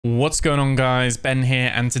What's going on, guys? Ben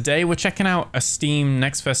here, and today we're checking out a Steam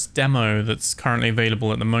Next Fest demo that's currently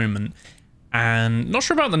available at the moment. And not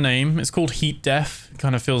sure about the name. It's called Heat Death. It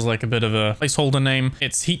kind of feels like a bit of a placeholder name.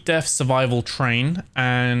 It's Heat Death Survival Train,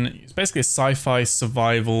 and it's basically a sci-fi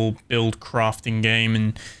survival build crafting game.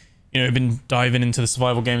 And you know, I've been diving into the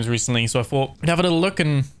survival games recently, so I thought we'd have a little look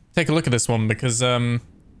and take a look at this one because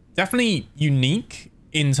definitely unique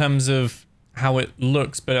in terms of how it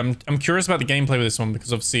looks, but I'm curious about the gameplay with this one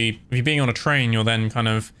because obviously if you're being on a train, you're then kind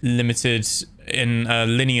of limited in a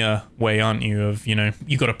linear way, aren't you? Of, you know,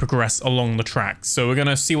 you got to progress along the tracks. So we're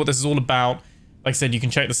gonna see what this is all about. Like I said, you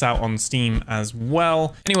can check this out on Steam as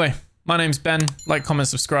well. Anyway, my name's Ben. Like, comment,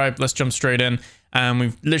 subscribe. Let's jump straight in. And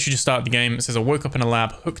we've literally just started the game. It says I woke up in a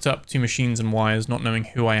lab, hooked up to machines and wires, not knowing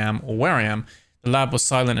who I am or where I am. The lab was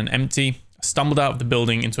silent and empty. I stumbled out of the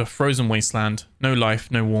building into a frozen wasteland. No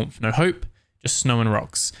life, no warmth, no hope. Just snow and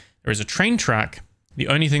rocks. There is a train track, the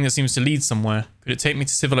only thing that seems to lead somewhere. Could it take me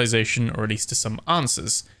to civilization or at least to some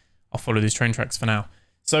answers? I'll follow these train tracks for now.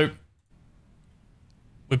 So,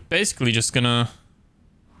 we're basically just gonna...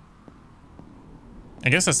 I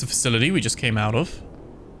guess that's the facility we just came out of.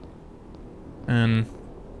 And...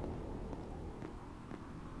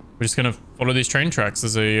 we're just gonna follow these train tracks.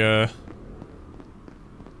 There's a...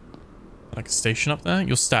 like a station up there.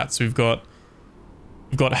 Your stats, we've got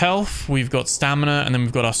health, we've got stamina, and then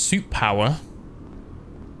we've got our suit power.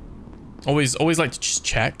 Always like to just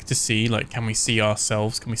check to see, like, can we see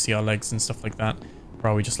ourselves? Can we see our legs and stuff like that? Or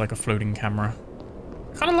are we just like a floating camera?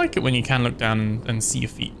 Kind of like it when you can look down and see your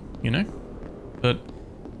feet, you know? But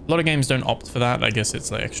a lot of games don't opt for that. I guess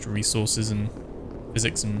it's like extra resources and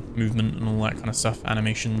physics and movement and all that kind of stuff.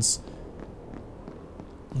 Animations.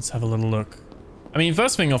 Let's have a little look. I mean,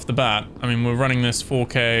 first thing off the bat, I mean, we're running this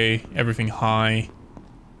 4K, everything high.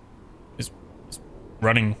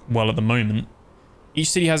 Running well at the moment. Each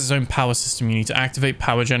city has its own power system. You need to activate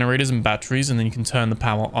power generators and batteries, and then you can turn the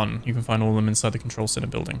power on. You can find all of them inside the control center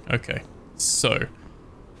building. Okay, so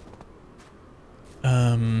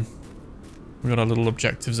we got our little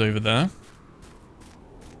objectives over there.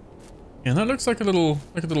 Yeah, that looks like a little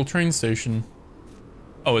train station.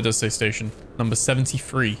 Oh, it does say station number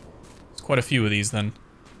 73. There's quite a few of these then.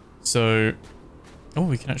 So, oh,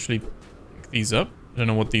 we can actually pick these up. I don't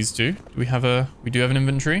know what these do. We do have an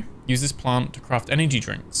inventory. Use this plant to craft energy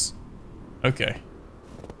drinks. Okay.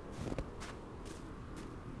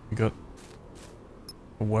 We got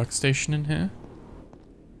a workstation in here.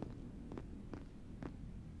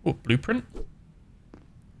 Oh, blueprint.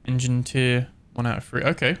 Engine tier 1 out of 3.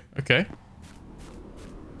 Okay, okay.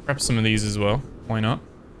 Grab some of these as well. Why not?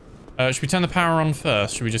 Should we turn the power on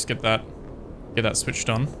first? Should we just get that switched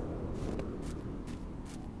on?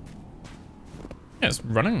 Yeah, it's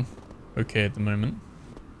running okay at the moment.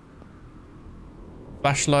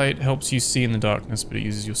 Flashlight helps you see in the darkness, but it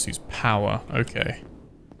uses your suit's power. Okay.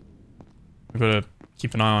 We've got to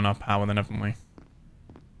keep an eye on our power then, haven't we?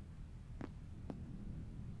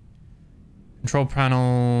 Control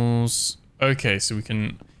panels. Okay, so we can... a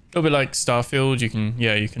little bit like Starfield, you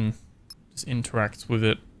can just interact with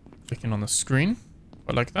it clicking on the screen.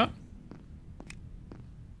 Quite like that.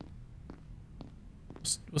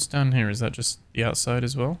 What's down here? Is that just the outside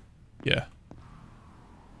as well? Yeah.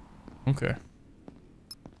 Okay.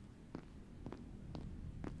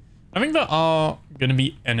 I think there are going to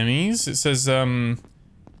be enemies. It says on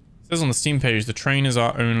the Steam page, the train is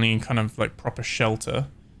our only kind of like proper shelter.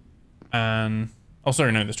 And... oh,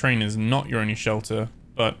 sorry, no, the train is not your only shelter,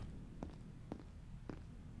 but...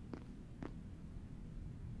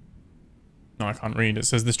 no, I can't read. It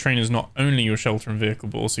says this train is not only your shelter and vehicle,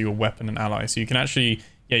 but also your weapon and ally. So you can actually,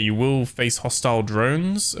 yeah, you will face hostile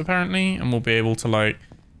drones, apparently, and we'll be able to, like,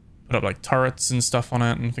 put up, like, turrets and stuff on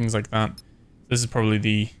it and things like that. This is probably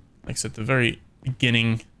the, like I said, the very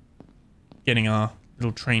beginning, getting our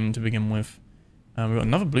little train to begin with. We've got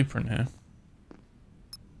another blueprint here.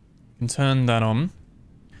 We can turn that on.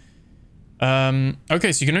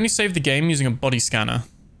 Okay, so you can only save the game using a body scanner.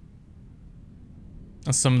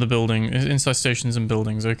 That's some of the building, inside stations and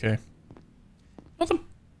buildings, okay. Not the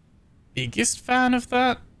biggest fan of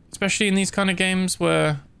that, especially in these kind of games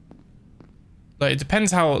where, like, it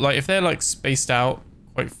depends how, like, if they're, like, spaced out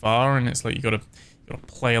quite far and it's like you gotta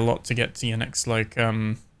play a lot to get to your next, like,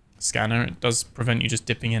 scanner, it does prevent you just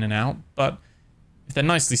dipping in and out, but if they're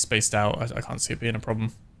nicely spaced out, I can't see it being a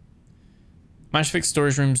problem. Managed to fix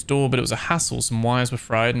storage room's door, but it was a hassle. Some wires were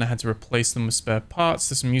fried and I had to replace them with spare parts.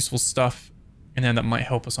 There's some useful stuff in there that might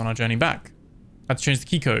help us on our journey back. I had to change the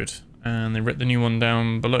key code, and they wrote the new one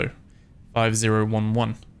down below.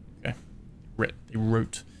 5011. Okay. They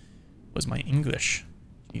wrote. Was my English.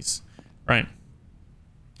 Jeez. Right.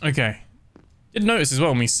 Okay. Did notice as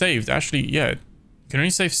well when we saved, actually, yeah, you can only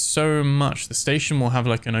save so much. The station will have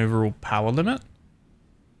like an overall power limit.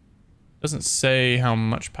 Doesn't say how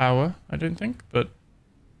much power, I don't think, but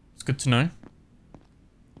it's good to know.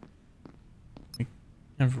 We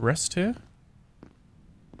have rest here.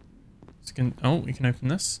 So we can open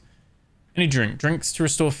this. Any drink. Drinks to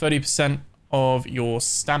restore 30% of your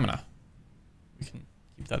stamina. We can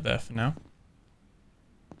keep that there for now.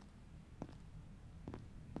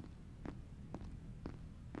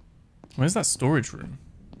 Where's that storage room?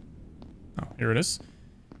 Oh, here it is.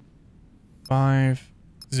 5,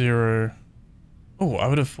 0. Oh, I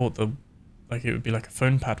would have thought it would be like a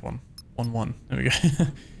phone pad one. 1, 1. There we go.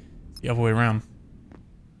 The other way around.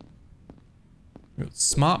 We've got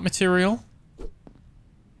smart material.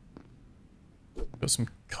 We've got some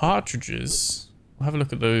cartridges. We'll have a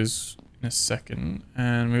look at those in a second.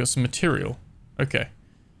 And we've got some material. Okay.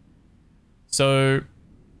 So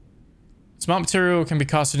smart material can be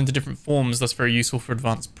casted into different forms, thus very useful for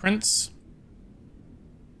advanced prints.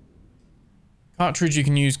 Cartridge, you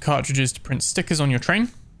can use cartridges to print stickers on your train.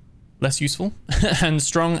 Less useful. And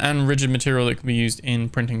strong and rigid material that can be used in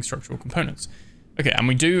printing structural components. Okay, and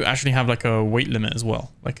we do actually have like a weight limit as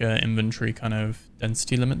well. Like an inventory kind of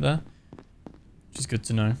density limit there. Which is good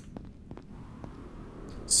to know.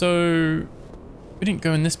 So, we didn't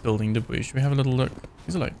go in this building, did we? Should we have a little look?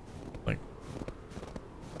 These are like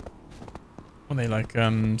are they like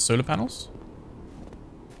solar panels?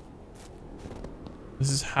 This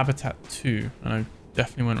is Habitat 2, and I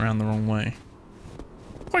definitely went around the wrong way.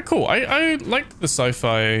 Quite cool. I like the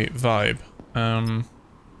sci-fi vibe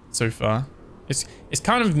so far. It's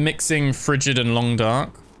kind of mixing frigid and long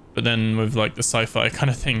dark, but then with like the sci-fi kind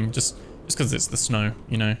of thing, just because it's the snow,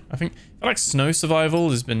 you know. I feel like snow survival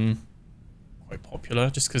has been quite popular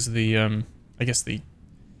just because of the I guess the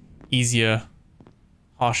easier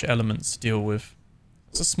harsh elements to deal with.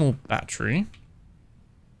 It's a small battery.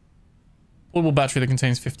 Portable battery that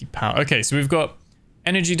contains 50 power. Okay, so we've got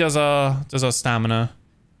energy does our stamina,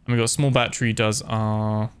 and we've got a small battery does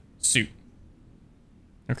our suit.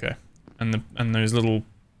 Okay, and those little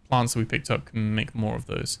plants that we picked up can make more of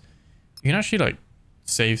those. You can actually like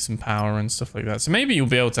save some power and stuff like that. So maybe you'll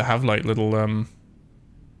be able to have like little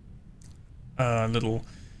little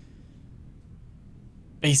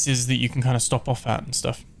bases that you can kind of stop off at and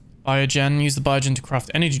stuff. Biogen, use the biogen to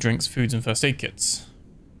craft energy drinks, foods, and first aid kits.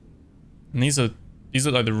 And these are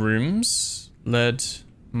like the rooms. Led,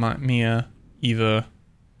 Mia, Eva,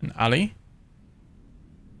 and Ali.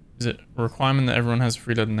 Is it a requirement that everyone has a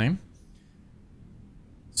 3-letter name?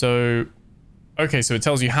 So, okay, so it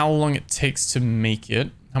tells you how long it takes to make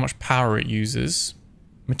it, how much power it uses,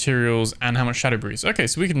 materials, and how much shadow breeze. Okay,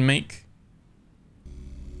 so we can make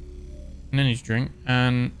an energy drink,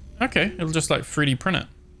 and okay, it'll just like 3D print it.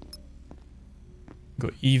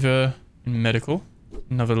 Got Eva in medical.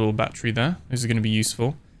 Another little battery there. These are going to be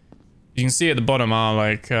useful. You can see at the bottom our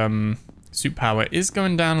like suit power is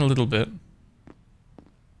going down a little bit. Is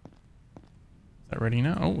that ready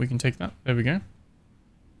now? Oh, we can take that. There we go.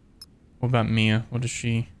 What about Mia? What does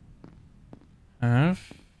she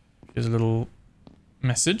have? Here's a little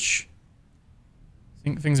message. I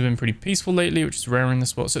think things have been pretty peaceful lately, which is rare in this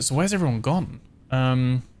spot. So where's everyone gone?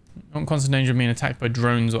 Not in constant danger of being attacked by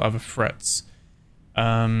drones or other threats. What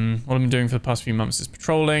I've been doing for the past few months is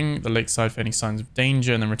patrolling the lakeside for any signs of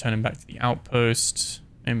danger and then returning back to the outpost.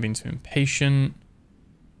 I haven't been too impatient.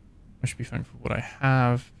 I should be thankful for what I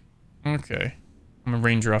have. Okay. I'm a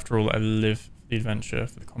ranger after all. I live for the adventure,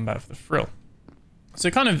 for the combat, for the thrill. So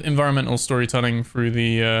kind of environmental storytelling through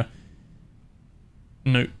the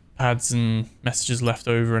notepads and messages left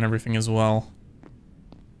over and everything as well.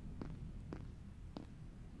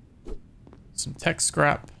 Some tech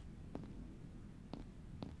scrap.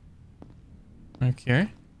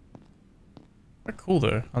 Okay. Quite cool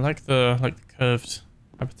though. I like the curved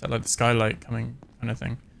habitat, like the skylight coming kind of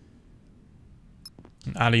thing.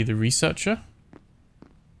 And Ali the researcher.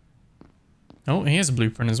 Oh, here's a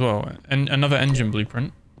blueprint as well. And another engine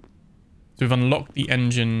blueprint. So we've unlocked the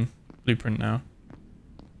engine blueprint now.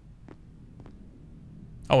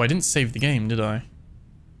 Oh, I didn't save the game, did I?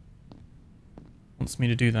 Wants me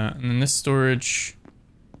to do that. And then this storage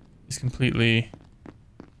is completely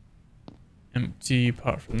empty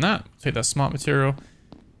apart from that. Take that smart material.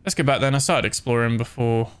 Let's go back then. I started exploring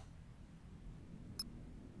before.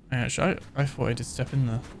 Actually, I thought I did step in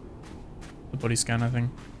the body scanner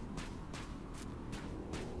thing.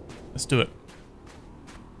 Let's do it.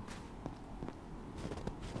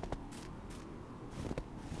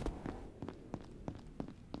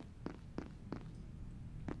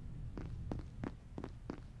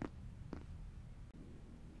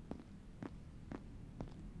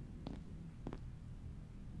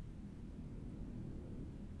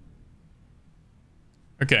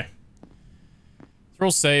 Okay. We're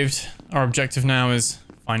all saved. Our objective now is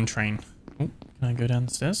find train. Oh, can I go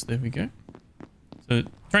downstairs? There we go. So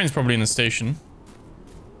train's probably in the station.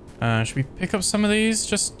 Should we pick up some of these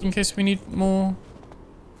just in case we need more?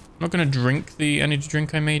 I'm not going to drink the energy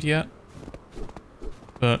drink I made yet.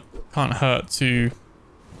 But can't hurt to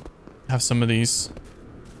have some of these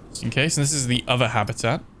just in case. And this is the other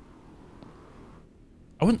habitat.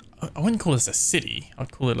 I wouldn't call this a city.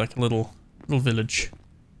 I'd call it like a little village.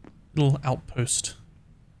 Little outpost.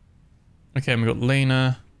 Okay, and we've got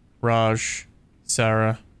Lena, Raj,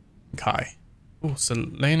 Sarah, and Kai. Oh, so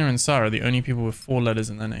Lena and Sarah are the only people with 4 letters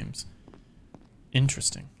in their names.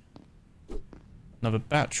 Interesting. Another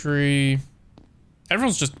battery.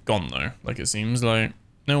 Everyone's just gone though, like it seems. Like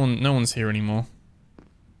no one's here anymore.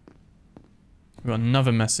 We've got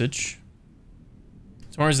another message.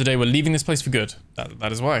 Tomorrow's the day we're leaving this place for good.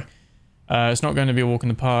 That is why. It's not going to be a walk in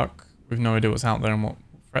the park. We've no idea what's out there and what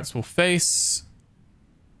threats we'll face.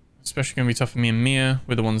 Especially going to be tough for me and Mia.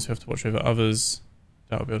 We're the ones who have to watch over others.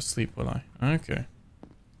 Doubt I'll be able to sleep, will I? Okay.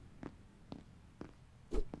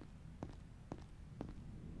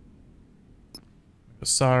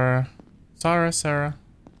 Sarah. Sarah.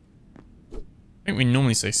 I think we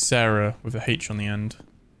normally say Sarah with a H on the end.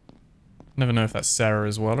 Never know if that's Sarah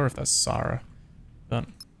as well or if that's Sarah. But,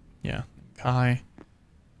 yeah. Kai.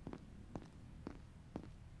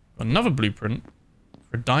 Another blueprint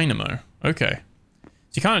for a dynamo. Okay.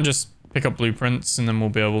 So you can't just pick up blueprints and then we'll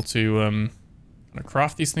be able to kind of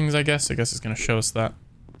craft these things, I guess. I guess it's going to show us that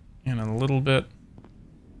in a little bit.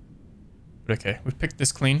 But okay, we've picked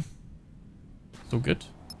this clean. It's all good.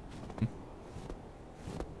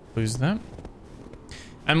 Close that.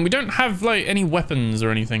 And we don't have, like, any weapons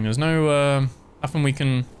or anything. There's no, nothing we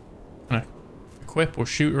can kind of equip or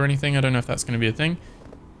shoot or anything. I don't know if that's going to be a thing.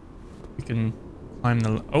 We can climb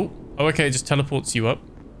the... Oh, okay, it just teleports you up.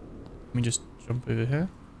 Let me just jump over here.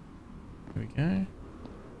 There we go.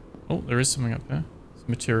 Oh, there is something up here. Some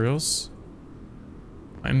materials.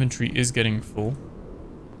 My inventory is getting full.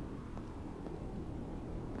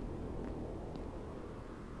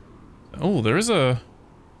 Oh, there's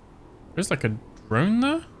like a drone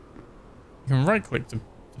there? You can right click to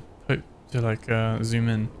zoom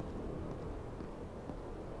in.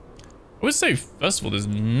 I would say, first of all, there's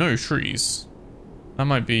no trees. That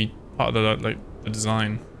might be part of the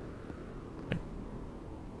design. Like,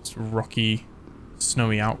 just rocky,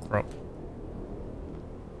 snowy outcrop.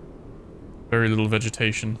 Very little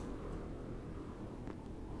vegetation.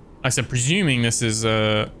 Like I said, presuming this is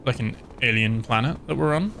like an alien planet that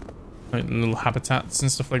we're on. Like little habitats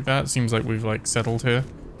and stuff like that. Seems like we've like settled here.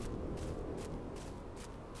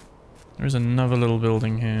 There's another little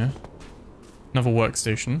building here. Another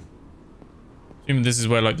workstation. Assuming this is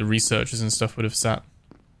where like the researchers and stuff would have sat.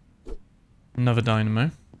 Another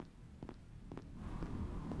dynamo.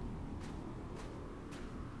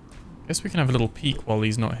 Guess we can have a little peek while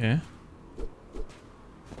he's not here.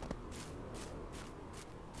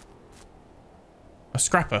 A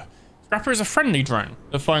scrapper. Scrapper is a friendly drone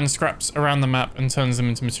that finds scraps around the map and turns them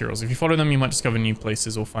into materials. If you follow them, you might discover new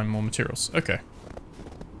places or find more materials. Okay.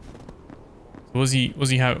 So was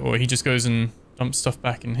he have, or he just goes and dumps stuff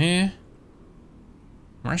back in here?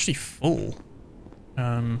 We're actually full.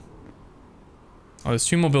 Oh, there's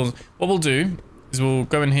 2 more buildings. What we'll do is we'll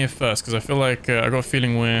go in here first because I feel like I got a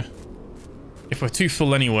feeling if we're too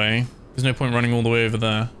full anyway, there's no point running all the way over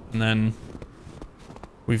there, and then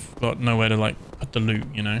we've got nowhere to like put the loot,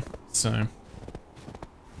 you know. So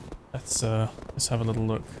let's have a little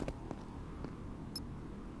look.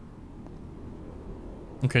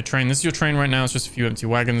 Okay, train. This is your train right now. It's just a few empty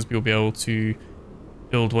wagons, but you'll be able to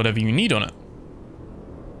build whatever you need on it.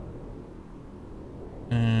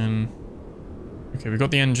 And okay, we've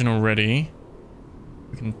got the engine already.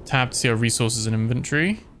 We can tab to see our resources and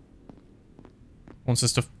inventory. Wants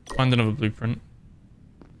us to find another blueprint.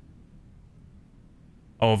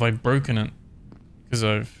 Oh, have I broken it? Because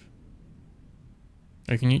I've...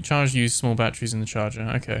 Oh, can you use small batteries in the charger?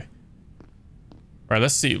 Okay. Right,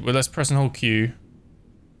 let's see. Well, let's press and hold Q.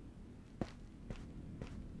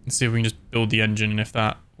 Let's see if we can just build the engine and if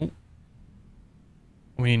that... Oh.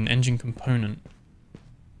 We need an engine component.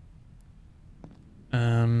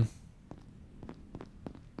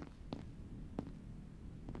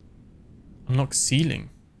 Unlock ceiling.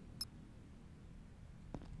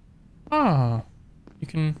 Ah. You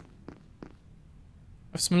can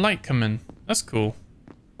have some light come in. That's cool.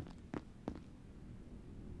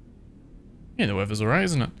 Yeah, the weather's alright,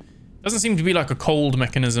 isn't it? Doesn't seem to be like a cold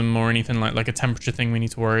mechanism or anything like a temperature thing we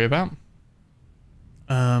need to worry about.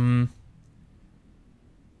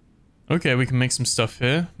 Okay, we can make some stuff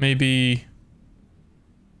here. Maybe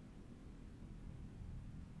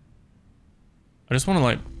I just want to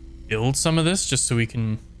like build some of this just so we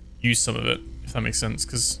can use some of it, if that makes sense,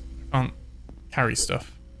 because I can't carry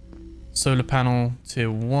stuff. Solar panel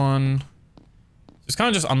tier 1. So it's kind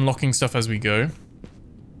of just unlocking stuff as we go.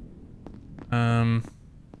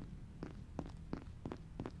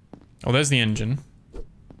 Oh, there's the engine.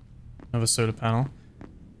 Another solar panel.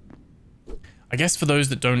 I guess for those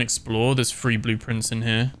that don't explore, there's free blueprints in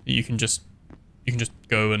here that you can just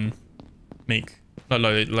go and make,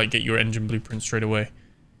 like get your engine blueprint straight away.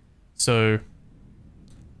 So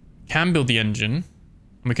can build the engine,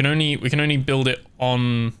 and we can only build it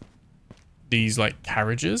on these like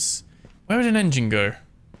carriages. Where would an engine go?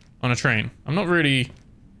 On a train? I'm not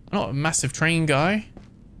a massive train guy.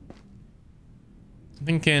 I'm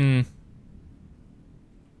thinking,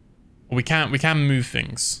 well, we can move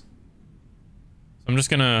things. So I'm just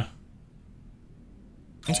gonna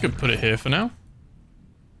put it here for now.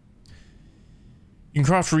 You can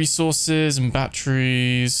craft resources and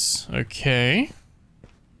batteries. Okay.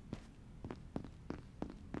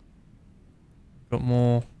 Got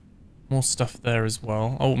more stuff there as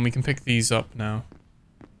well. Oh, and we can pick these up now.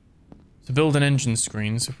 To build an engine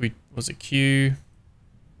screen, so if we, was it Q?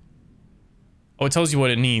 Oh, it tells you what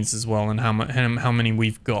it needs as well and how many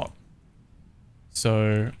we've got.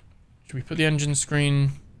 So, should we put the engine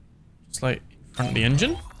screen just like in front of the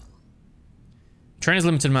engine? Train has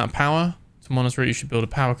limited amount of power. To monitor it, you should build a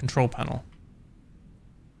power control panel.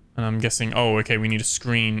 And I'm guessing, oh, okay, we need a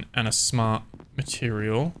screen and a smart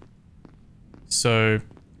material. So,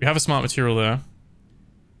 we have a smart material there.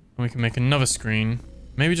 And we can make another screen.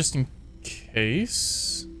 Maybe just in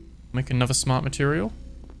case. Make another smart material.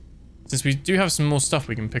 Since we do have some more stuff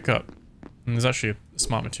we can pick up. And there's actually a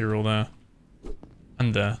smart material there.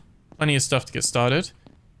 And there. Plenty of stuff to get started.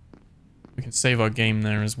 We can save our game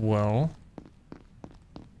there as well.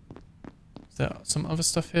 Is there some other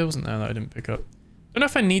stuff here? Wasn't there that I didn't pick up? Don't know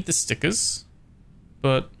if I need the stickers.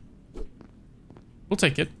 But we'll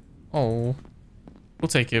take it. Oh. We'll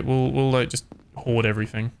take it. We'll like just hoard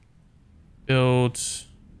everything. Build.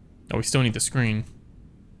 Oh, we still need the screen.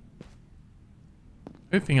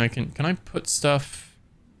 Hoping I can I put stuff?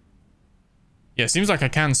 Yeah, it seems like I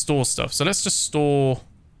can store stuff. So let's just store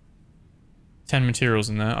 10 materials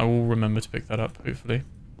in there. I will remember to pick that up, hopefully.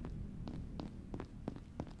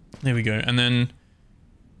 There we go. And then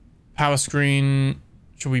power screen.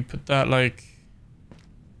 Should we put that like...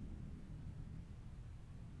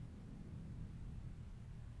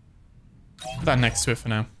 Put that next to it for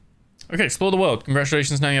now. Okay, explore the world.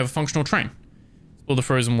 Congratulations, now you have a functional train. Explore the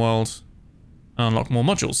frozen world and unlock more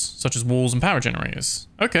modules, such as walls and power generators.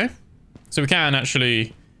 Okay. So we can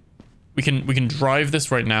actually... We can drive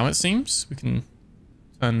this right now, it seems. We can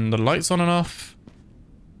turn the lights on and off.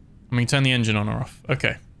 And we can turn the engine on or off.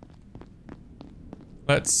 Okay.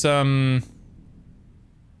 Let's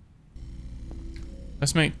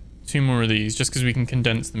make 2 more of these, just because we can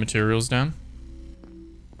condense the materials down.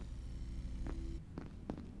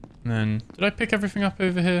 And then, did I pick everything up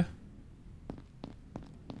over here?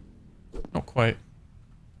 Not quite.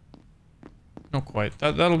 Not quite.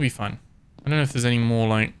 That'll be fine. I don't know if there's any more,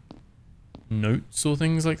 like, notes or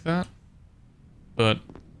things like that. But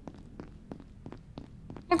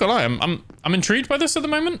I'm not gonna lie, I'm intrigued by this at the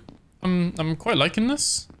moment. I'm quite liking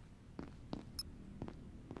this.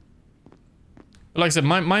 But like I said,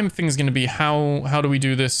 my thing is gonna be how do we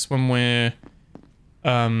do this when we're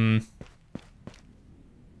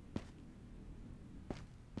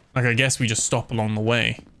like, I guess we just stop along the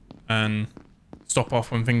way and stop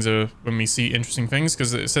off when we see interesting things,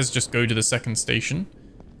 because it says just go to the second station.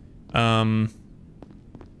 What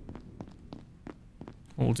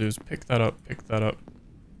we'll do is pick that up.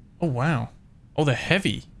 Oh, wow. Oh, they're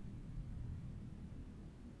heavy.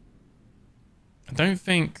 I don't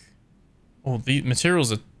think... Oh, the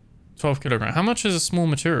materials are 12 kilograms. How much is a small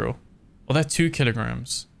material? Oh, they're 2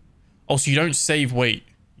 kilograms. Oh, so you don't save weight.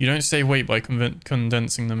 You don't save weight by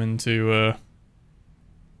condensing them into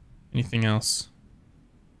anything else.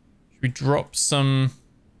 Should we drop some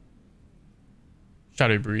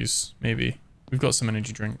Shadow Breeze? Maybe. We've got some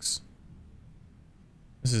energy drinks.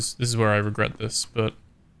 This is where I regret this, but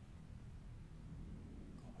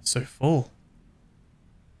it's so full.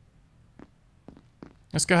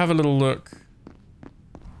 Let's go have a little look.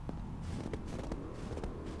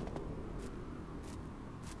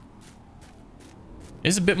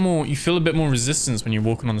 It's a bit more, you feel a bit more resistance when you're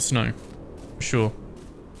walking on the snow. For sure.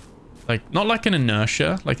 Like, not like an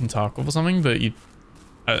inertia, like in Tarkov or something, but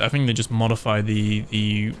I think they just modify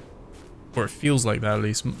the, or it feels like that at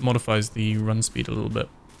least, modifies the run speed a little bit.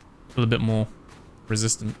 Feel a bit more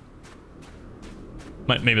resistant.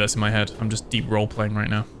 Maybe that's in my head. I'm just deep role playing right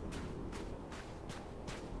now.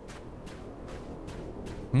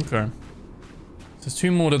 Okay. So there's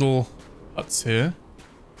 2 more little huts here.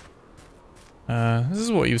 This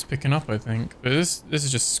is what he was picking up, I think. But this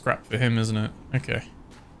is just scrap for him, isn't it? Okay.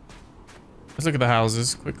 Let's look at the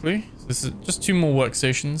houses quickly. So this is just 2 more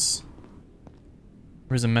workstations.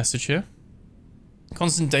 There is a message here.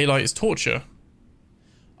 Constant daylight is torture.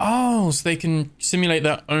 Oh, so they can simulate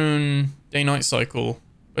their own day-night cycle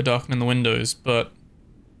by darkening the windows, but...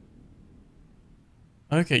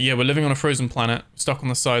 Okay, yeah, we're living on a frozen planet, stuck on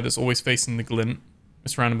the side that's always facing the glint. We're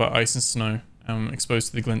surrounded by ice and snow, exposed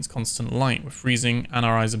to the glint's constant light. We're freezing and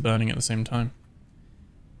our eyes are burning at the same time.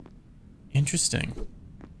 Interesting.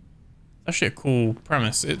 Actually a cool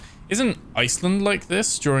premise. Isn't Iceland like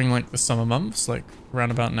this during like the summer months, like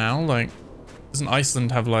around about now? Like, doesn't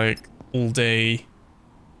Iceland have like all day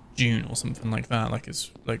June or something like that? Like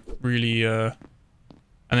it's like really and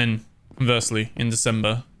then conversely in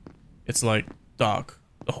December it's like dark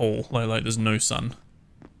the whole like there's no sun.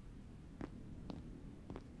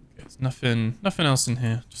 Okay, there's nothing else in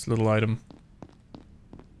here, just a little item.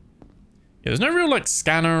 Yeah, there's no real like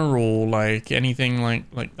scanner or like anything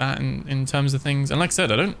like that in terms of things. And like I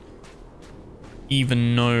said, I don't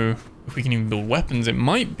even know if we can even build weapons. It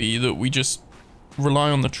might be that we just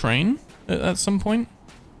rely on the train at some point.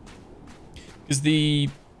 Because the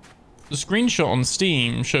screenshot on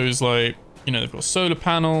Steam shows like, you know, they've got solar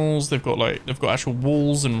panels, they've got actual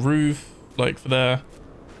walls and roof like for their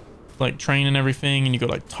like train and everything, and you've got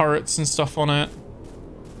like turrets and stuff on it.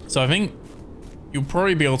 So I think you'll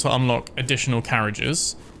probably be able to unlock additional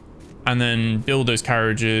carriages and then build those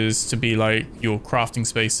carriages to be like your crafting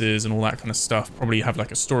spaces and all that kind of stuff. Probably have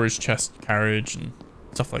like a storage chest carriage and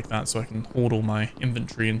stuff like that, so I can hoard all my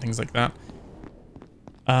inventory and things like that.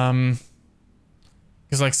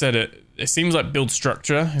 Because like I said, it seems like build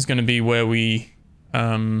structure is going to be where we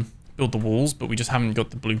build the walls, but we just haven't got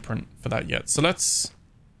the blueprint for that yet. So let's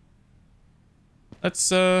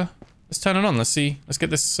turn it on. Let's get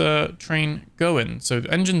this train going. So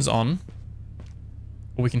the engine's on.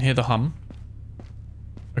 Or we can hear the hum.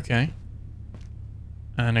 Okay.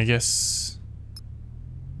 And I guess...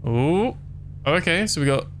 Oh. Okay, so we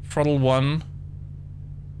got throttle 1. You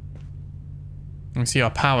can see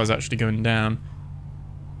our power's actually going down.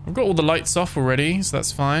 I've got all the lights off already, so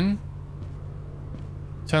that's fine.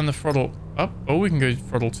 Turn the throttle up. Oh, we can go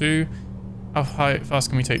throttle 2. How fast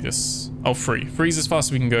can we take this? Oh, 3. 3's as fast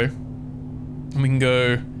as we can go. And we can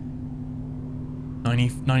go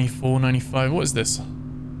 90, 94, 95. What is this?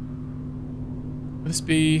 Would this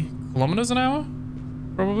be kilometers an hour?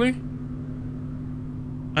 Probably.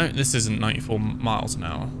 Oh, this isn't 94 miles an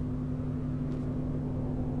hour.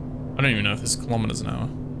 I don't even know if this is kilometers an hour.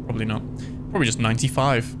 Probably not. Probably just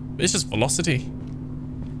 95. It's just velocity.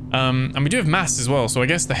 And we do have mass as well. So I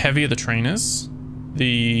guess the heavier the train is,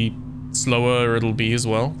 the slower it'll be as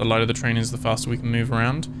well. The lighter the train is, the faster we can move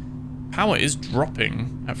around. Power is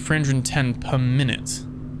dropping at 310 per minute.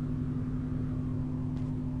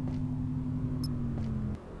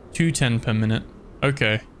 210 per minute.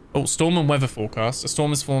 Okay. Oh, storm and weather forecast. A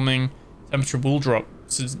storm is forming. Temperature will drop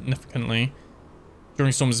significantly.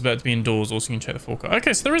 During storms, it's better to be indoors. Also, you can check the forecast.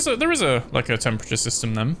 Okay, so there is a like a temperature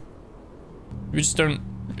system then. We just don't.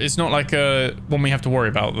 It's not like one we have to worry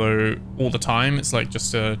about though all the time. It's like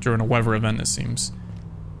just during a weather event, it seems.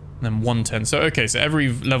 And then 110. So okay, so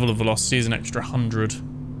every level of velocity is an extra 100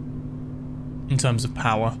 in terms of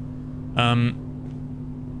power.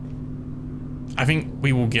 I think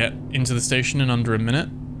we will get into the station in under a minute.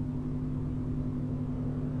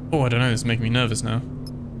 Oh, I don't know. This is making me nervous now.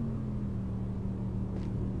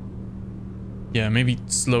 Yeah, maybe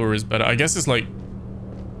slower is better. I guess it's like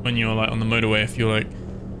when you're like on the motorway, if you're like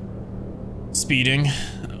speeding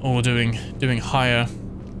or doing higher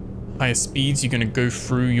speeds, you're gonna go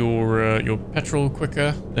through your petrol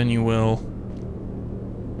quicker than you will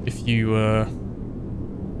if you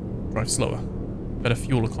drive slower. Better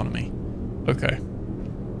fuel economy. Okay.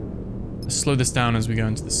 Let's slow this down as we go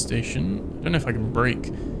into the station. I don't know if I can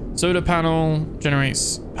brake. Solar panel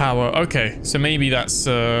generates power. Okay, so maybe that's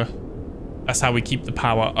how we keep the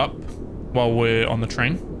power up while we're on the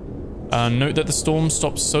train. Note that the storm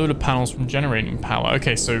stops solar panels from generating power.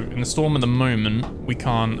 Okay, so in the storm at the moment, we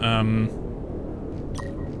can't...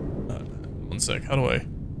 one sec, how do I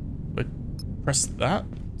press that?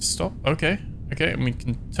 Stop? Okay, and we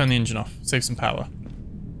can turn the engine off, save some power.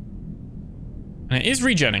 And it is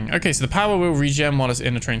regenning. Okay, so the power will regen while it's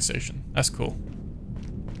in a train station. That's cool.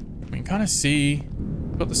 We can kind of see...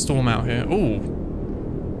 We've got the storm out here. Ooh.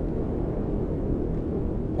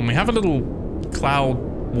 And we have a little cloud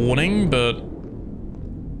warning, but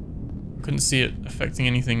I couldn't see it affecting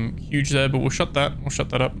anything huge there, but we'll shut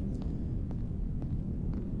that up.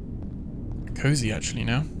 Quite cozy actually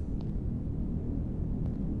now.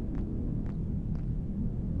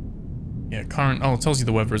 Yeah, current, oh, it tells you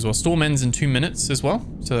the weather as well. Storm ends in 2 minutes as well,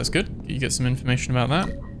 so that's good. You get some information about that.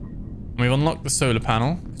 And we've unlocked the solar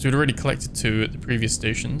panel, because we'd already collected 2 at the previous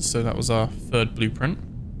stations, so that was our 3rd blueprint.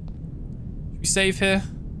 Should we save here?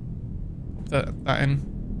 Pop that in.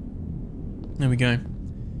 There we go.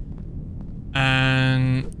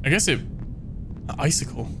 And I guess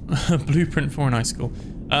icicle. Blueprint for an icicle.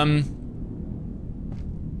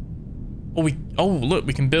 Oh, look,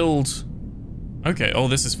 we can build. Okay, oh,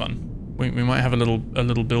 this is fun. We might have a little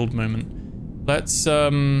build moment. Let's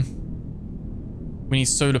we need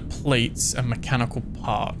solar plates and mechanical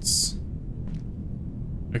parts.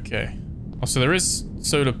 Okay. Oh, so there is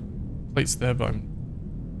solar plates there, but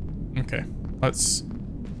okay. Let's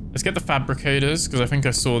get the fabricators, because I think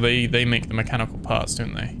I saw they make the mechanical parts,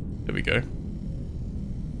 don't they? There we go.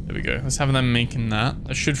 There we go. Let's have them making that.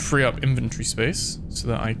 That should free up inventory space so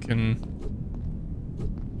that I can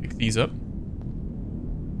pick these up.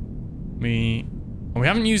 We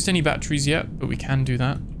haven't used any batteries yet, but we can do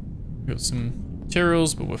that. We've got some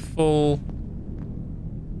materials, but we're full.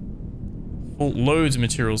 Loads of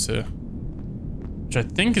materials here, which I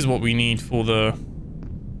think is what we need for the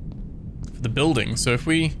building. So if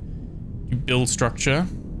we do build structure,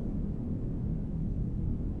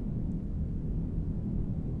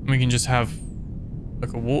 we can just have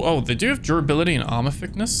like a wall. Oh, they do have durability and armor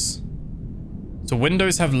thickness. So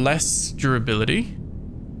windows have less durability.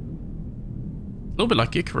 A little bit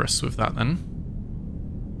like Icarus with that then.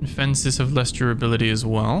 And fences have less durability as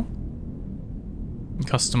well. And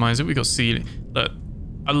customize it. We got ceiling. Look,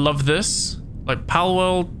 I love this. Like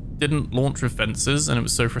Palworld didn't launch with fences, and it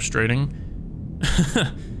was so frustrating.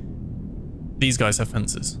 These guys have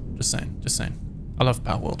fences. Just saying. Just saying. I love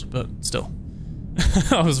Palworld, but still.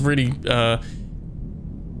 I was really,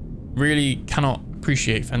 really cannot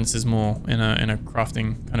appreciate fences more in a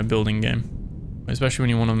crafting kind of building game, especially when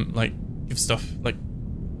you want to like give stuff like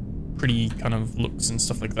pretty kind of looks and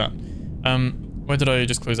stuff like that. Where did I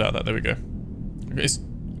just close out that? There we go. Okay,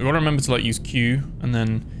 we got to remember to like use Q, and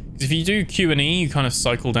then because if you do Q and E, you kind of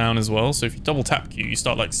cycle down as well. So if you double tap Q, you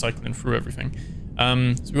start like cycling through everything.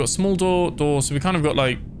 So we've got small door. So we kind of got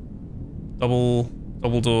like double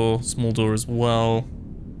door, small door as well.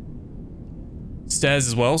 Stairs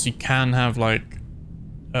as well, so you can have like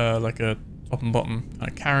a top and bottom kind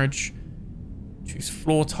of carriage. Choose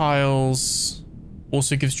floor tiles.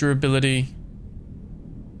 Also gives durability.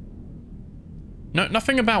 No,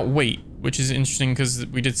 nothing about weight, which is interesting because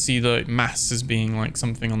we did see the mass as being like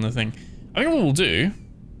something on the thing. I think what we'll do,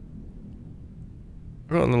 I've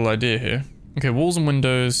got a little idea here. Okay, walls and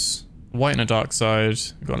windows, white and a dark side.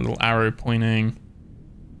 We've got a little arrow pointing.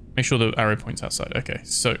 Make sure the arrow points outside. Okay,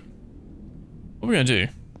 so what we're gonna do,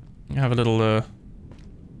 we have a little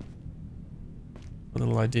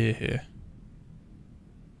idea here.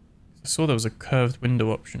 I saw there was a curved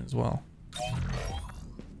window option as well.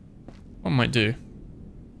 What I might do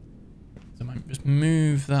is I might just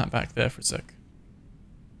move that back there for a sec.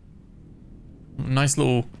 Nice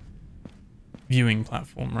little viewing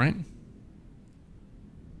platform, right?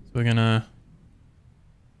 So we're gonna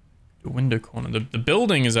do a window corner. The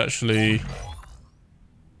building is actually,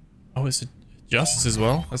 oh, it's adjusts as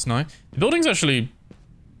well. That's nice. The building's actually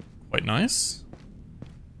quite nice.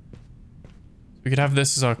 We could have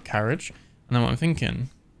this as our carriage, and then what I'm thinking,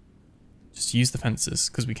 just use the fences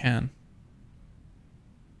because we can.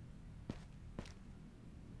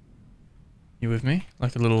 You with me?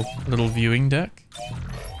 Like a little viewing deck.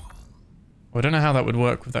 Well, I don't know how that would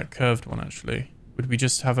work with that curved one actually. Would we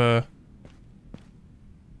just have a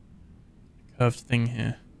curved thing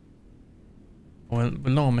here? Well,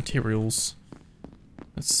 we're low on materials.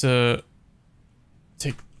 Let's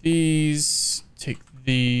take these, take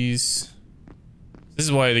these. This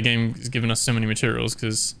is why the game is giving us so many materials,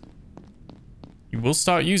 because you will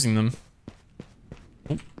start using them.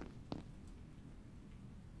 Oh.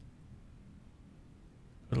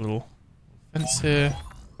 Put a little fence here.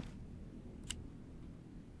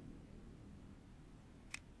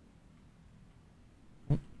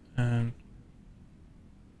 Oh, and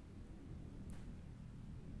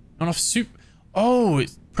not enough suit. Oh,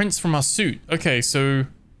 it prints from our suit. Okay, so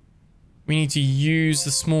we need to use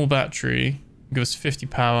the small battery. Give us 50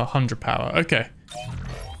 power, 100 power. Okay.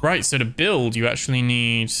 Right, so to build, you actually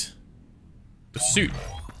need the suit.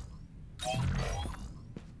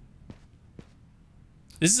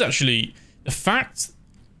 This is actually, the fact,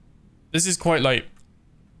 this is quite like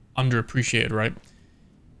underappreciated, right?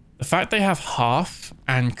 The fact they have half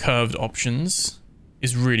and curved options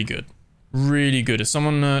is really good. Really good. As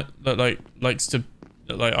someone that like likes to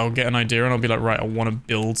like I'll get an idea and I'll be like, right, I want to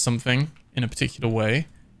build something in a particular way.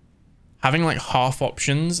 Having like half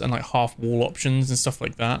options and like half wall options and stuff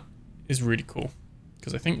like that is really cool.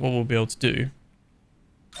 Because I think what we'll be able to do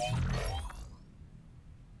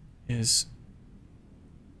is,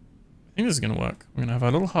 I think this is going to work. We're going to have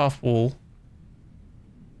our little half wall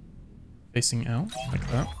facing out like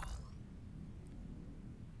that.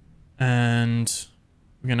 And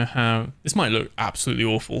we're going to have, this might look absolutely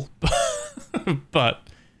awful, but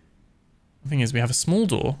the thing is we have a small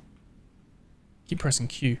door. Keep pressing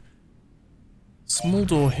Q. Small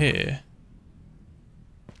door here.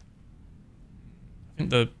 I think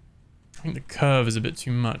the curve is a bit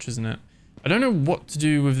too much, isn't it? I don't know what to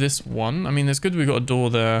do with this one. I mean, it's good we've got a door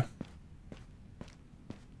there.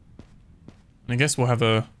 And I guess we'll have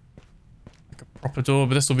like a proper door,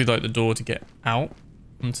 but this will be like the door to get out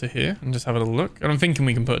onto here and just have a little look. And I'm thinking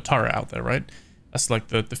we can put a turret out there, right? That's like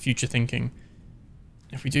the future thinking.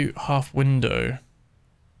 If we do half window.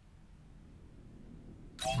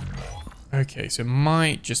 Okay, so it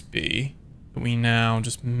might just be that we now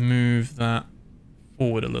just move that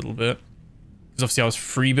forward a little bit. Because obviously I was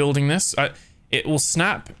free building this. It will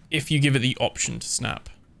snap if you give it the option to snap.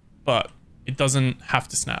 But it doesn't have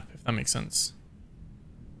to snap, if that makes sense.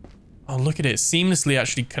 Oh, look at it. It seamlessly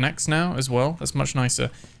actually connects now as well. That's much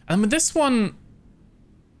nicer. And with this one,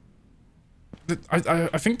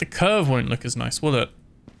 I think the curve won't look as nice, will it?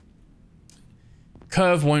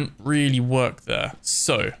 Curve won't really work there.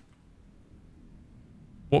 So,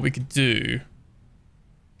 what we could do,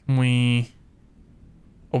 we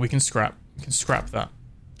can scrap that.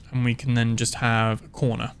 And we can then just have a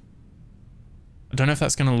corner. I don't know if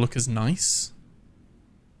that's going to look as nice.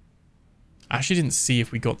 I actually didn't see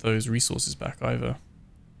if we got those resources back either.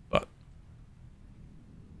 But.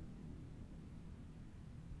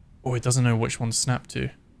 Oh, it doesn't know which one to snap to.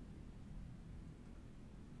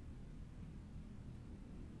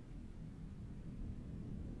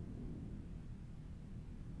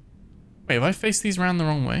 Wait, have I faced these around the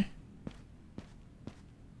wrong way?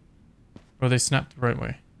 Or are they snapped the right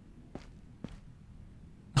way?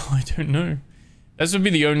 Oh, I don't know. This would be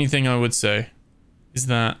the only thing I would say. Is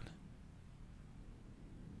that...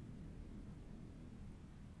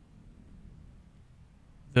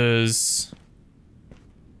 there's...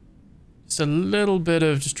 just a little bit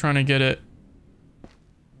of just trying to get it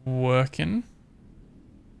working.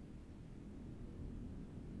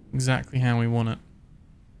 Exactly how we want it.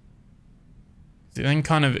 It then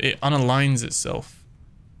kind of, it unaligns itself.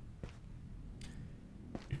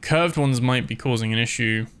 The curved ones might be causing an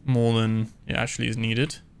issue more than it actually is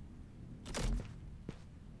needed.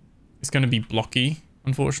 It's going to be blocky,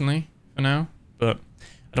 unfortunately, for now. But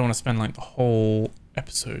I don't want to spend like the whole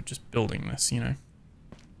episode just building this, you know.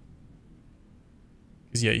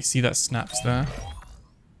 Because yeah, you see that snaps there.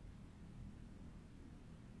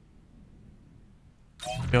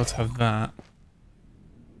 Be able to have that.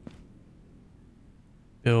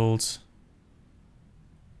 Build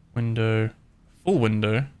window, full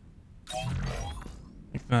window,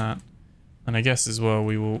 like that. And I guess as well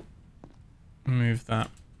we will move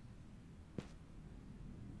that.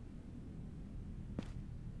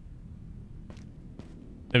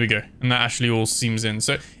 There we go. And that actually all seams in.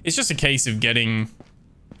 So it's just a case of getting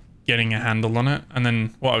a handle on it. And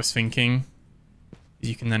then what I was thinking is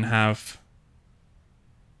you can then have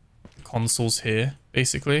the consoles here,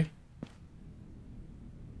 basically.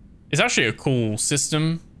 It's actually a cool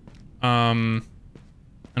system. And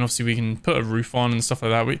obviously we can put a roof on and stuff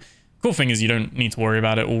like that. Cool thing is you don't need to worry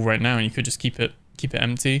about it all right now. You could just keep it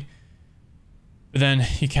empty. But then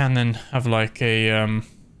you can then have like a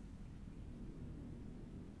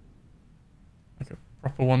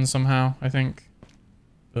proper one somehow, I think.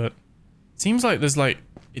 But it seems like there's like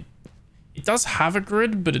it does have a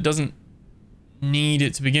grid, but it doesn't need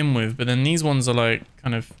it to begin with. But then these ones are like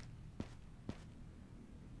kind of,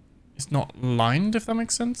 it's not lined, if that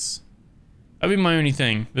makes sense. That'd be my only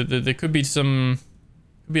thing. There could be some,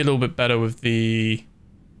 could be a little bit better with the,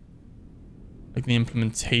 like the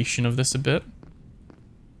implementation of this a bit.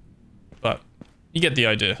 But you get the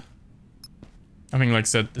idea. I think, like I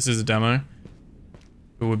said, this is a demo.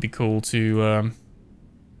 It would be cool to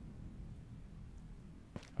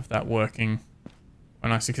have that working quite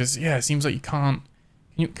nicely. Because yeah, it seems like you can't.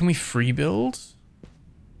 Can we free build?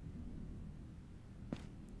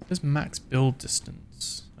 There's max build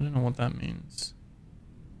distance. I don't know what that means.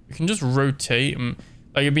 We can just rotate and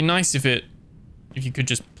like it'd be nice if you could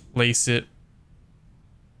just place it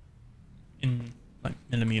in like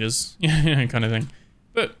millimeters, you know, kind of thing.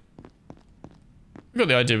 But we got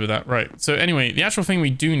the idea with that, right? So anyway, the actual thing we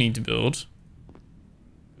do need to build,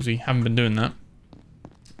 because we haven't been doing that,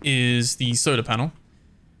 is the solar panel,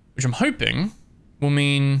 which I'm hoping will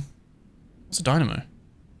mean... What's a dynamo?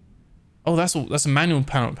 Oh, that's a manual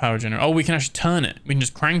power generator. Oh, we can actually turn it. We can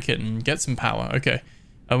just crank it and get some power. Okay.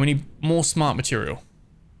 We need more smart material.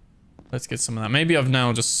 Let's get some of that. Maybe I've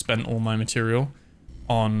now just spent all my material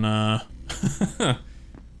on on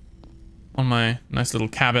my nice little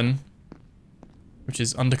cabin, which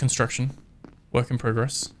is under construction. Work in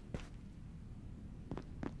progress.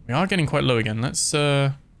 We are getting quite low again. Let's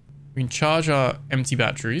we can charge our empty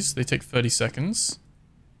batteries. They take 30 seconds.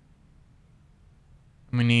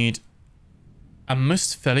 And we need a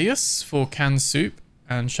Mustelius for canned soup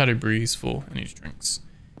and Shadow Breeze for energy drinks.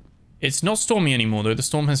 It's not stormy anymore though. The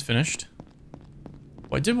storm has finished.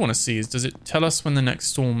 What I did want to see is, does it tell us when the next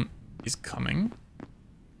storm is coming?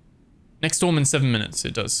 Next storm in 7 minutes.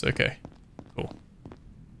 It does. Okay. Cool.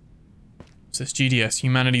 So it's GDS,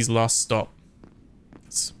 humanity's last stop.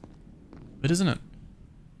 It's good, isn't it?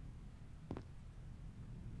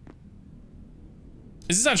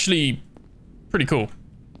 This is actually pretty cool.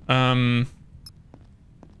 I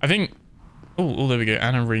think... Oh, there we go.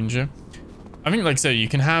 And a ranger. I think, like I said, you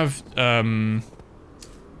can have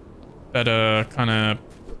better kind of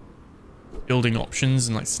building options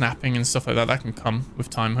and like snapping and stuff like that. That can come with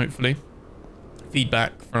time, hopefully.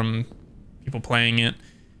 Feedback from people playing it,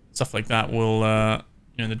 stuff like that will,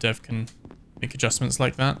 you know, the dev can make adjustments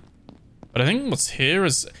like that. But I think what's here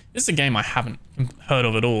is... This is a game I haven't heard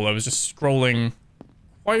of at all. I was just scrolling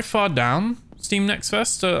quite far down Steam Next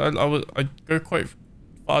Fest. I go quite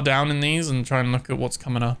far down in these and try and look at what's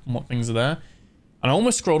coming up and what things are there. And I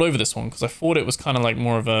almost scrolled over this one because I thought it was kind of like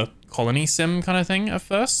more of a colony sim kind of thing at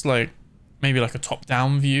first, like maybe like a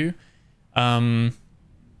top-down view. And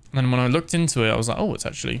then when I looked into it, I was like, oh, it's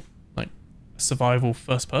actually like a survival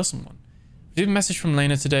first-person one. I did a message from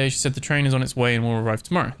Lena today. She said the train is on its way and will arrive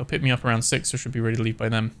tomorrow. They'll pick me up around 6, so I should be ready to leave by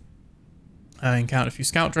then. I encountered a few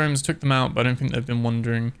scout drones, took them out, but I don't think they've been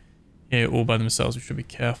wandering here all by themselves. We should be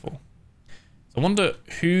careful. So I wonder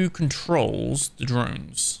who controls the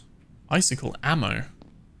drones. Icicle ammo.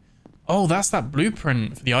 Oh, that's that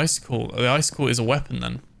blueprint for the icicle. The icicle is a weapon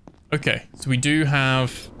then. Okay, so we do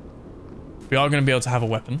have... We are going to be able to have a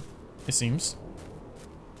weapon, it seems.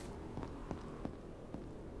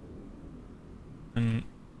 And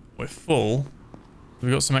we're full.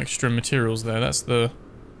 We've got some extra materials there. That's the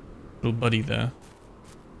little buddy there.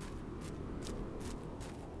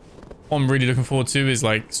 What I'm really looking forward to is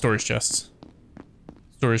like storage chests.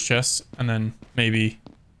 Storage chests, and then maybe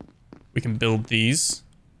we can build these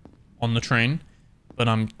on the train. But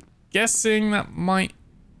I'm guessing that might...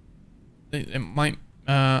 It might...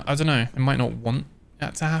 I don't know. It might not want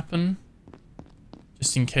that to happen.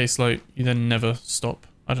 Just in case, like, you then never stop.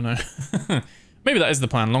 I don't know. Maybe that is the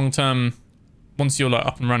plan. Long term, once you're like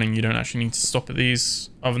up and running, you don't actually need to stop at these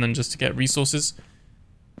other than just to get resources.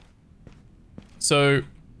 So,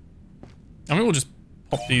 I mean, we'll just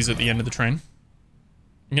pop these at the end of the train.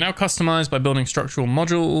 You can now customize by building structural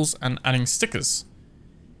modules and adding stickers.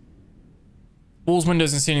 Walls,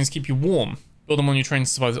 windows, and ceilings keep you warm. Build them on your train to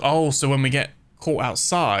survive. Oh, so when we get caught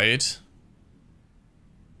outside,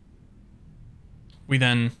 we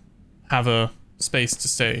then have a space to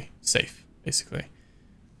stay safe, basically.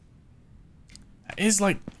 That is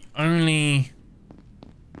like the only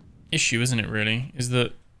issue, isn't it, really? Is that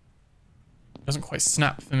it doesn't quite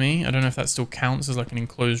snap for me. I don't know if that still counts as like an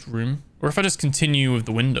enclosed room. Or if I just continue with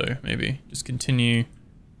the window, maybe. Just continue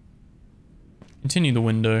the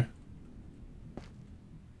window.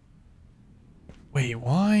 Wait,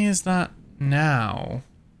 why is that now?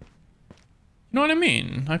 You know what I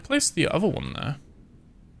mean? I placed the other one there.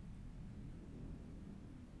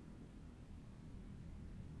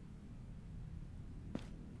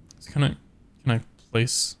 So can I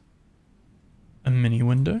place a mini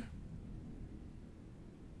window?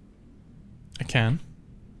 I can.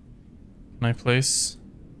 Can I place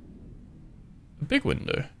a big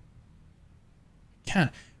window? I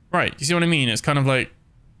can. Right, you see what I mean? It's kind of like,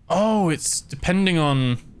 oh, it's depending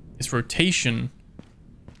on its rotation.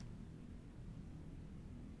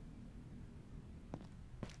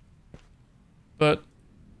 But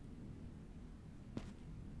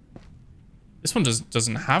this one just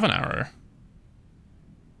doesn't have an arrow.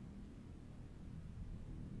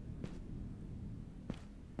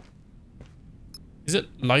 Is it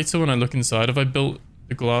lighter when I look inside? Have I built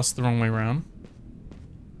the glass the wrong way around?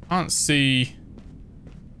 Can't see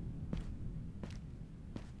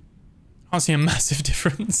a massive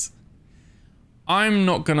difference. I'm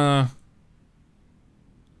not gonna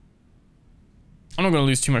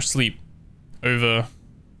lose too much sleep over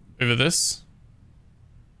this.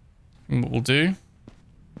 And what we'll do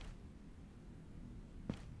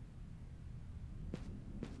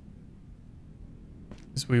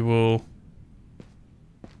is we'll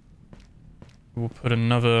put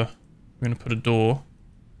another, we're going to put a door.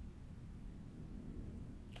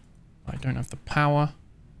 I don't have the power.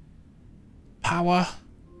 Power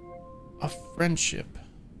of friendship.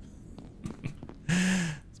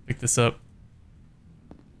 Let's pick this up.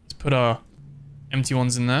 Let's put our empty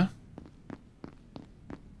ones in there.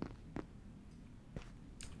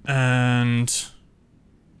 And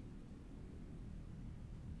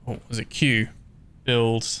what was it? Q.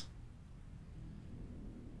 Build.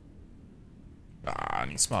 I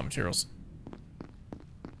need smart materials.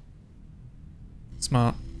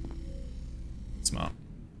 Smart. Smart.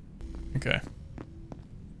 Okay.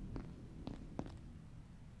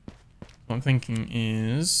 What I'm thinking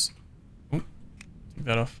is... Oh, take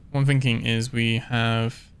that off. What I'm thinking is we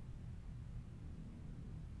have...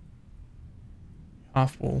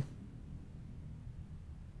 half wall.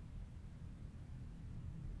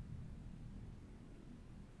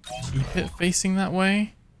 Keep it facing that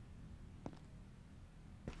way.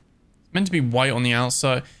 It's meant to be white on the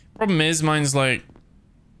outside. Problem is, mine's like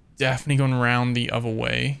definitely gone around the other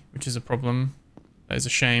way, which is a problem. That is a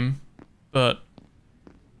shame. But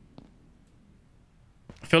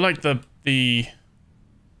I feel like I feel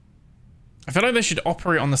like they should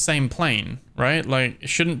operate on the same plane, right? Like it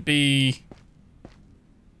shouldn't be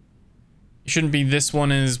this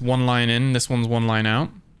one is one line in, this one's one line out.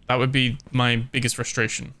 That would be my biggest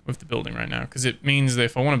frustration with the building right now, because it means that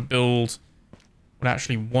if I want to build what I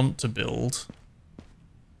actually want to build,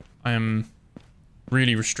 I am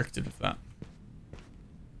really restricted with that.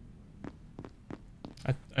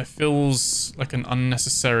 It feels like an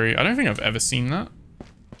unnecessary... I don't think I've ever seen that.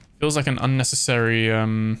 It feels like an unnecessary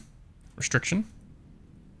restriction.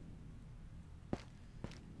 So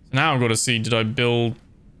now I've got to see, did I build...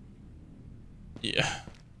 Yeah.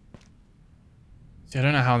 See, I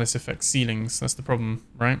don't know how this affects ceilings. That's the problem,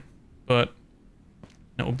 right? But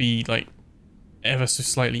it will be like ever so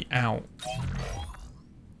slightly out.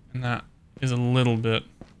 And that is a little bit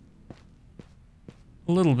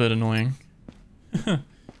annoying. I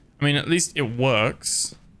mean, at least it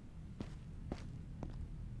works.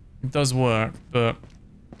 It does work, but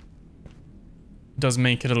it does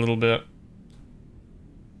make it a little bit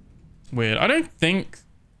weird. I don't think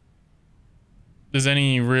there's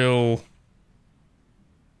any real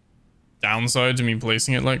downside to me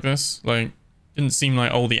placing it like this. Like, didn't seem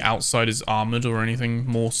like, oh, the outside is armored or anything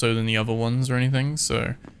more so than the other ones or anything,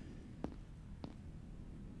 so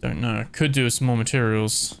don't know. Could do with some more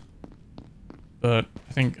materials, but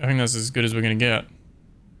I think that's as good as we're gonna get.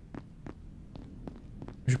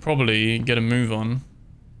 We should probably get a move on.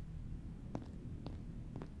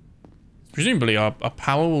 Presumably our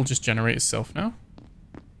power will just generate itself now.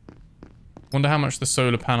 Wonder how much the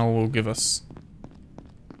solar panel will give us.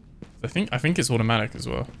 I think it's automatic as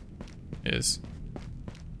well. It is.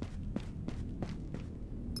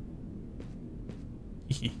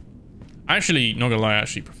 Actually, not gonna lie, I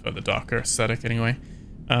actually prefer the darker aesthetic anyway.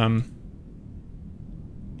 Can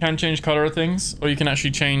change color of things, or you can actually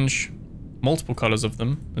change multiple colors of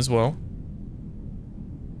them as well.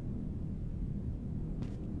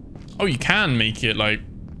 Oh, you can make it like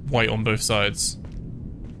white on both sides.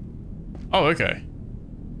 Oh, okay.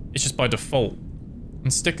 It's just by default.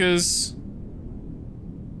 And stickers,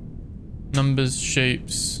 numbers,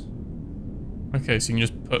 shapes. Okay, so you can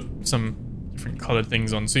just put some different colored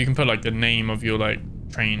things on. So you can put like the name of your like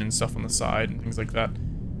train and stuff on the side and things like that.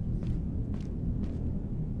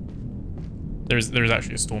 There's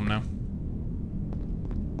actually a storm now.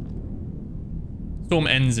 Storm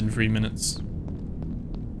ends in 3 minutes.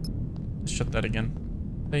 Let's shut that again.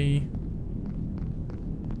 Hey.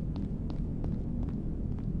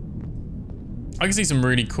 I can see some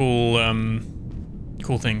really cool,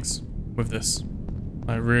 cool things with this.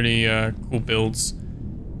 Like really cool builds.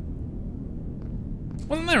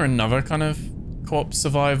 Wasn't there another kind of co-op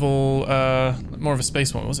survival, more of a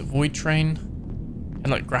space one? Was it Void Train? And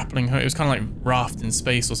like grappling hook. It was kind of like Raft in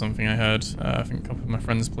Space or something. I heard. I think a couple of my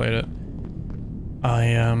friends played it. I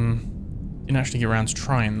didn't actually get around to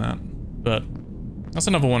trying that, but that's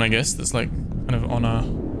another one, I guess. That's like kind of on a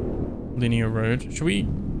linear road. Should we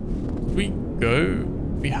go?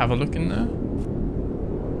 We have a look in there.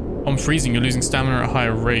 Oh, I'm freezing. You're losing stamina at a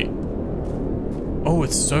higher rate. Oh,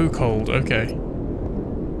 it's so cold. Okay.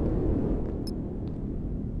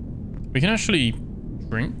 We can actually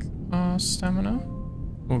drink our stamina.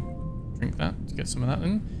 We'll drink that to get some of that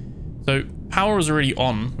in. So power is already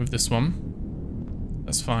on with this one.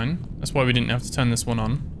 That's fine. That's why we didn't have to turn this one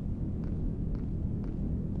on.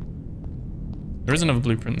 There is another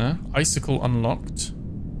blueprint there. Icicle unlocked.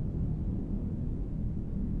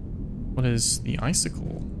 What is the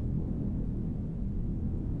icicle?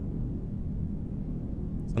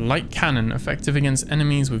 It's a light cannon effective against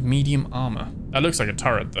enemies with medium armor. That looks like a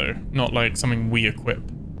turret though, not like something we equip.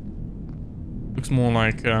 Looks more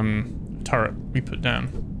like a turret we put down.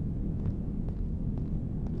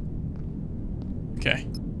 Okay.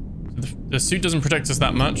 So the suit doesn't protect us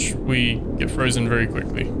that much. We get frozen very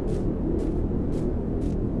quickly.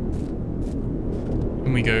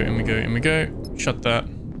 In we go, in we go, in we go. Shut that.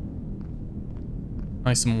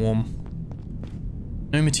 Nice and warm.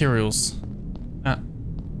 No materials. That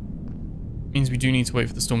means we do need to wait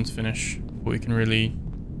for the storm to finish before we can really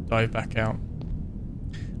dive back out.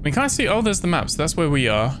 We can't see. Oh, there's the map. So that's where we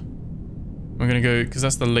are. We're gonna go because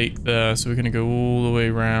that's the lake there. So we're gonna go all the way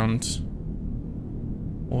around,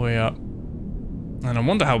 all the way up. And I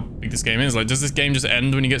wonder how big this game is. Like, does this game just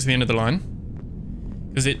end when you get to the end of the line?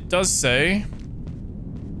 Because it does say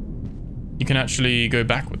you can actually go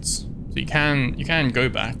backwards. So you can go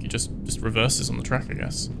back. It just reverses on the track, I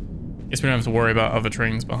guess. Guess we don't have to worry about other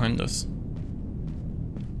trains behind us.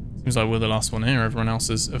 Seems like we're the last one here. Everyone else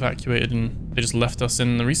is evacuated and they just left us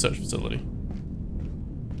in the research facility.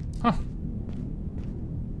 Huh.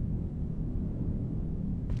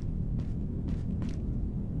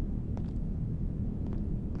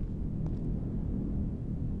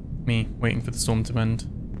 Me waiting for the storm to end.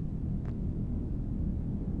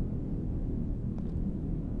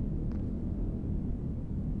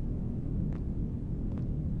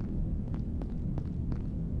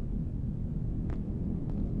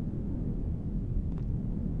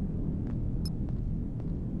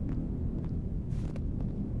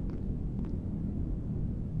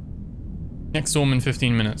 Next storm in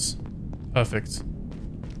 15 minutes. Perfect.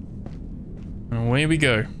 And away we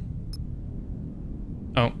go.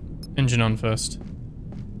 Oh, engine on first. So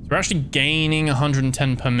we're actually gaining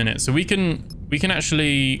 110 per minute. So we can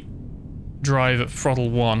actually drive at throttle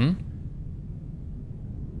 1.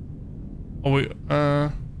 Oh,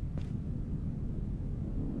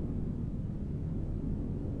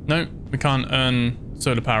 no, we can't earn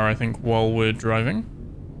solar power, I think, while we're driving.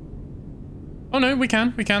 Oh no, we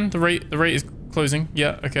can. The rate is closing.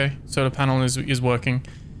 Yeah, okay. Solar panel is working.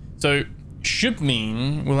 So should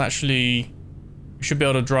mean we should be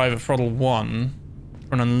able to drive at throttle 1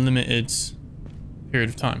 for an unlimited period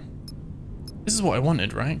of time. This is what I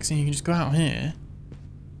wanted, right? Because you can just go out here.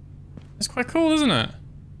 That's quite cool, isn't it?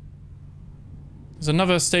 There's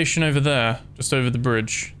another station over there, just over the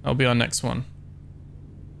bridge. That'll be our next one.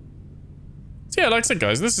 So yeah, like I said,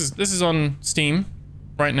 guys, this is on Steam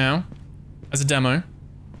right now. As a demo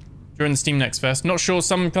during the Steam Next Fest. Not sure,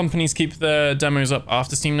 some companies keep their demos up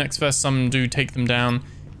after Steam Next Fest, some do take them down.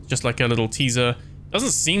 Just like a little teaser.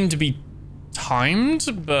 Doesn't seem to be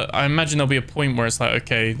timed, but I imagine there'll be a point where it's like,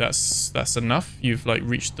 okay, that's enough. You've like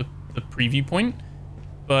reached the preview point.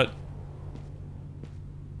 But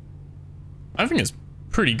I think it's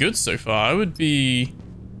pretty good so far. I would be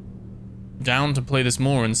down to play this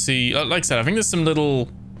more and see, like I said, I think there's some little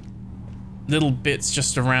bits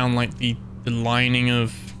just around like the lining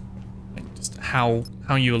of like just how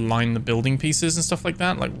you align the building pieces and stuff like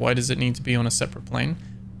that. Like, why does it need to be on a separate plane?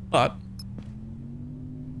 But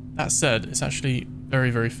that said, it's actually very,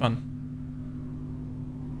 very fun.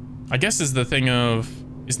 I guess is the thing of,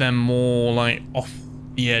 is there more like off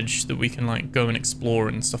the edge that we can like go and explore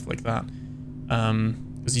and stuff like that?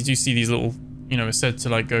 Because you do see these little, you know, it's said to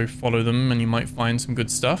like go follow them and you might find some good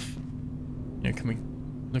stuff. You know, can we,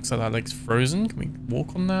 looks like that lake's frozen. Can we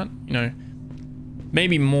walk on that? You know,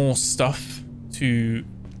 maybe more stuff to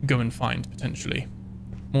go and find, potentially.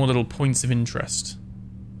 More little points of interest.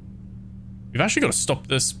 We've actually got to stop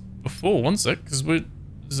this before, one sec, because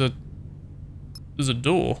there's a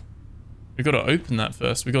door. We've got to open that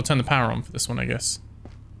first. We've got to turn the power on for this one, I guess.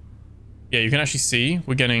 Yeah, you can actually see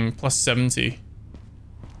we're getting plus 70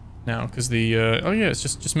 now, because the, oh yeah, it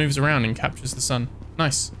just moves around and captures the sun.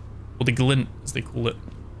 Nice. Or the glint, as they call it.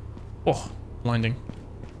 Oh, blinding.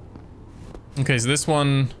 Okay, so this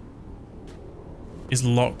one is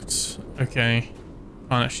locked. Okay.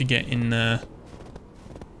 Can't actually get in there.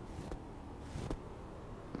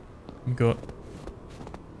 We've got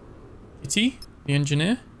Kitty, the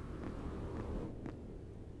engineer.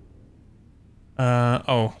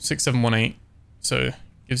 Oh, 6718. So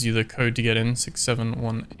gives you the code to get in.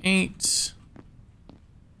 6718.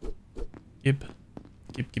 Gib.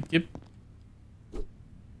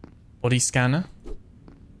 Body scanner.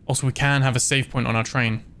 Also, we can have a save point on our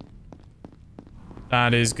train.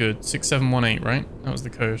 That is good. 6718, right? That was the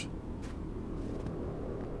code.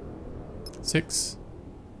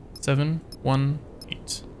 6718.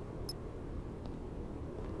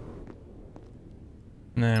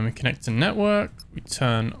 And then we connect to network, we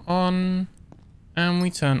turn on, and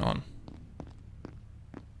we turn on.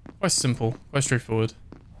 Quite simple, quite straightforward.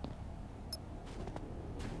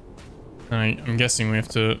 I'm guessing we have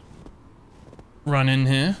to run in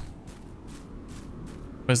here.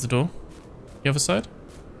 Where's the door? The other side?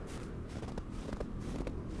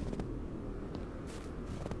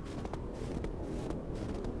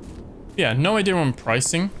 Yeah, no idea on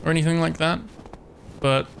pricing or anything like that,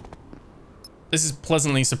 but this has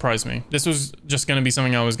pleasantly surprised me. This was just going to be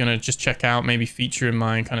something I was going to just check out, maybe feature in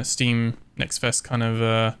my kind of Steam Next Fest kind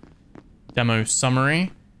of demo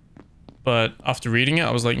summary. But after reading it,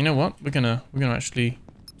 I was like, you know what? We're gonna actually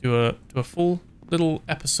do a full little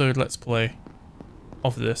episode let's play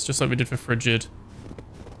of this, just like we did for Frigid.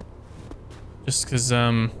 Just because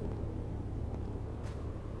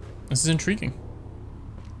this is intriguing.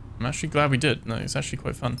 I'm actually glad we did. No, it's actually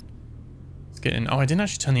quite fun. Let's get in. Oh, I didn't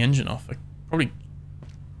actually turn the engine off. I probably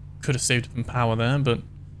could have saved some power there, but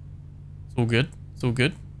it's all good. It's all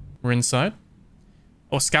good. We're inside.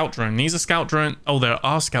 Oh, scout drone. These are scout drone. Oh, there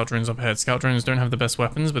are scout drones up ahead. Scout drones don't have the best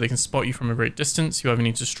weapons, but they can spot you from a great distance. You either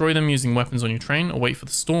need to destroy them using weapons on your train or wait for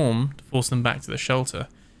the storm to force them back to their shelter.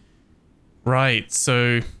 Right,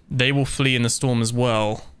 so they will flee in the storm as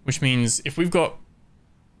well, which means if we've got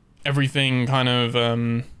everything kind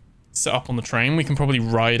of set up on the train, we can probably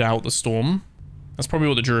ride out the storm. That's probably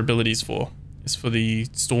what the durability is for. It's for the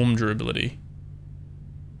storm durability.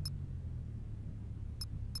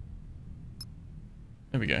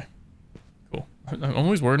 There we go. Cool. I'm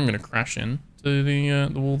always worried I'm going to crash into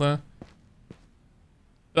the wall there.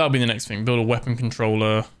 That'll be the next thing. Build a weapon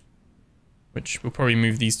controller, which we'll probably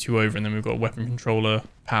move these two over, and then we've got a weapon controller,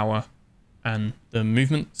 power, and the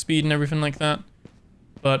movement speed and everything like that.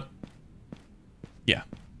 But yeah,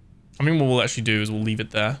 I mean, what we'll actually do is we'll leave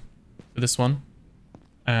it there for this one,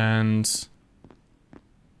 and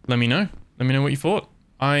let me know. Let me know what you thought.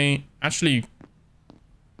 I actually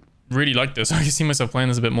really like this. I can see myself playing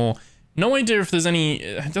this a bit more. No idea if there's any,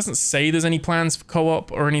 it doesn't say there's any plans for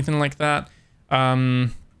co-op or anything like that. I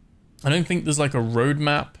don't think there's like a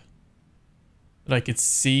roadmap that I could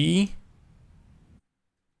see.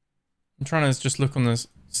 I'm trying to just look on the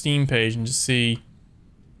Steam page and just see,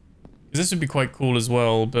 because this would be quite cool as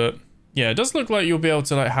well. But yeah, it does look like you'll be able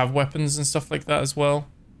to like have weapons and stuff like that as well.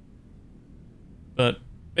 But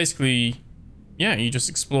basically, yeah, you just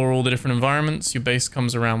explore all the different environments. Your base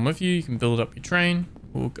comes around with you. You can build up your train.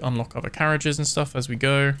 We'll unlock other carriages and stuff as we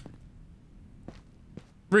go.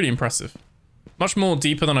 Really impressive. Much more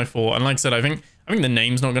deeper than I thought. And like I said, I think the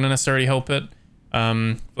name's not going to necessarily help it.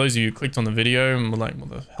 For those of you who clicked on the video and were like, what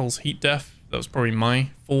the hell's heat death? That was probably my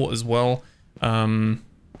fault as well.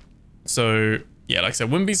 So yeah, like I said,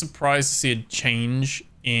 wouldn't be surprised to see a change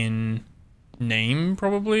in name,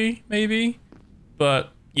 probably, maybe.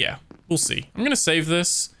 But yeah, we'll see. I'm going to save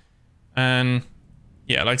this. And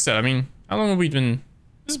yeah, like I said, I mean, how long have we been?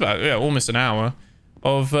 This is about, yeah, almost an hour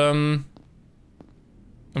of game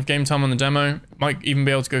time on the demo. Might even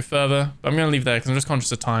be able to go further, but I'm going to leave there because I'm just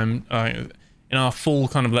conscious of time. In our full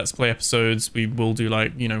kind of Let's Play episodes, we will do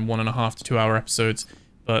like, you know, 1.5 to 2 hour episodes,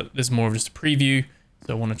 but this is more of just a preview.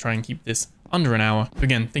 So I want to try and keep this under an hour. So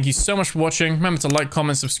again, thank you so much for watching. Remember to like,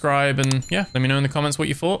 comment, subscribe, and yeah, let me know in the comments what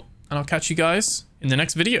you thought, and I'll catch you guys in the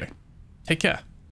next video. Take care.